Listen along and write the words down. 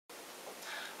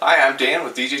Hi, I'm Dan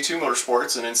with DJ2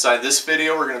 Motorsports, and inside this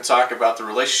video we're going to talk about the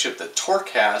relationship that torque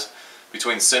has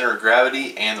between the center of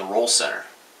gravity and the roll center.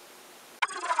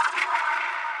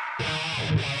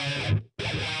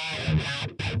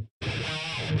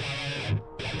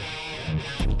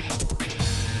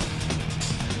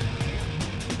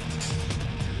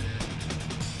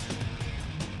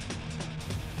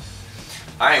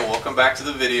 Hi, and welcome back to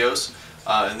the videos.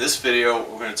 In this video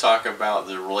we're going to talk about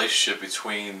the relationship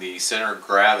between the center of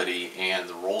gravity and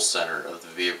the roll center of the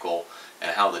vehicle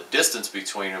and how the distance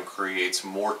between them creates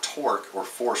more torque or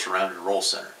force around your roll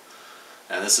center.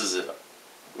 And this is an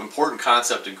important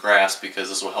concept to grasp because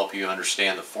this will help you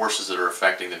understand the forces that are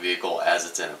affecting the vehicle as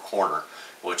it's in a corner,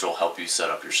 which will help you set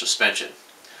up your suspension.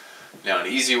 Now, an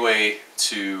easy way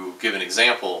to give an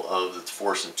example of the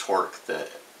force and torque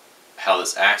how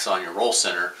this acts on your roll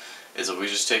center is if we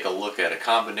just take a look at a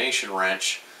combination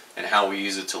wrench and how we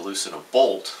use it to loosen a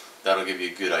bolt. That'll give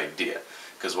you a good idea,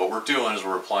 because what we're doing is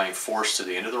we're applying force to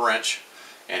the end of the wrench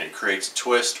and it creates a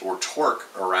twist or torque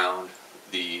around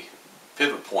the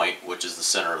pivot point, which is the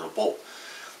center of the bolt.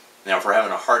 Now, if we're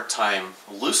having a hard time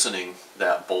loosening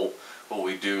that bolt, what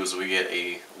we do is we get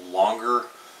a longer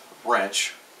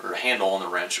wrench or handle on the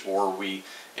wrench, or we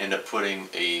end up putting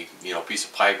a piece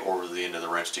of pipe over the end of the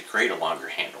wrench to create a longer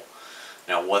handle.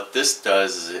 Now, what this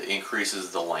does is it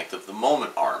increases the length of the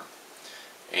moment arm,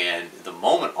 and the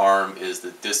moment arm is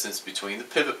the distance between the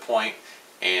pivot point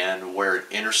and where it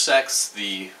intersects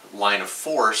the line of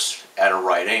force at a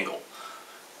right angle,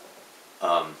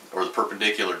 or the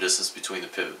perpendicular distance between the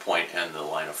pivot point and the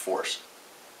line of force.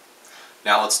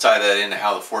 Now let's tie that into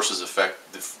how the forces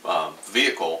affect the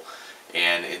vehicle,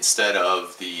 and instead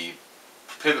of the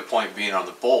pivot point being on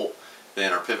the bolt,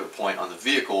 then our pivot point on the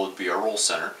vehicle would be our roll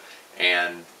center,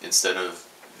 and instead of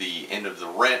the end of the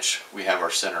wrench we have our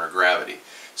center of gravity.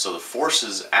 So the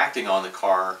forces acting on the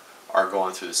car are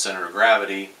going through the center of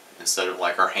gravity instead of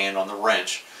like our hand on the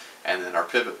wrench, and then our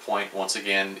pivot point once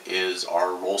again is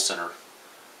our roll center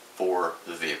for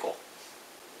the vehicle.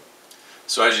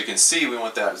 So as you can see, we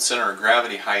want that center of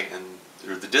gravity height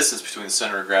or the distance between the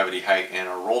center of gravity height and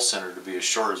our roll center to be as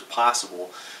short as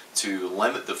possible to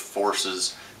limit the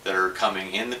forces that are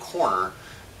coming in the corner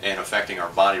and affecting our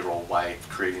body roll by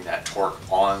creating that torque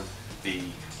on the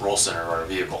roll center of our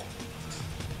vehicle.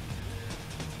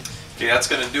 Okay, that's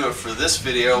going to do it for this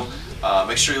video.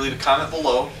 Make sure you leave a comment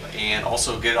below, and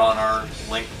also get on our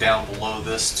link down below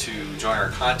this to join our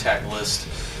contact list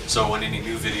so when any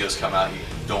new videos come out you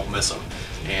don't miss them.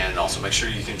 And also make sure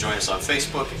you can join us on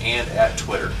Facebook and at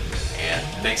Twitter. And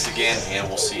thanks again, and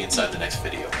we'll see you inside the next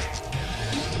video.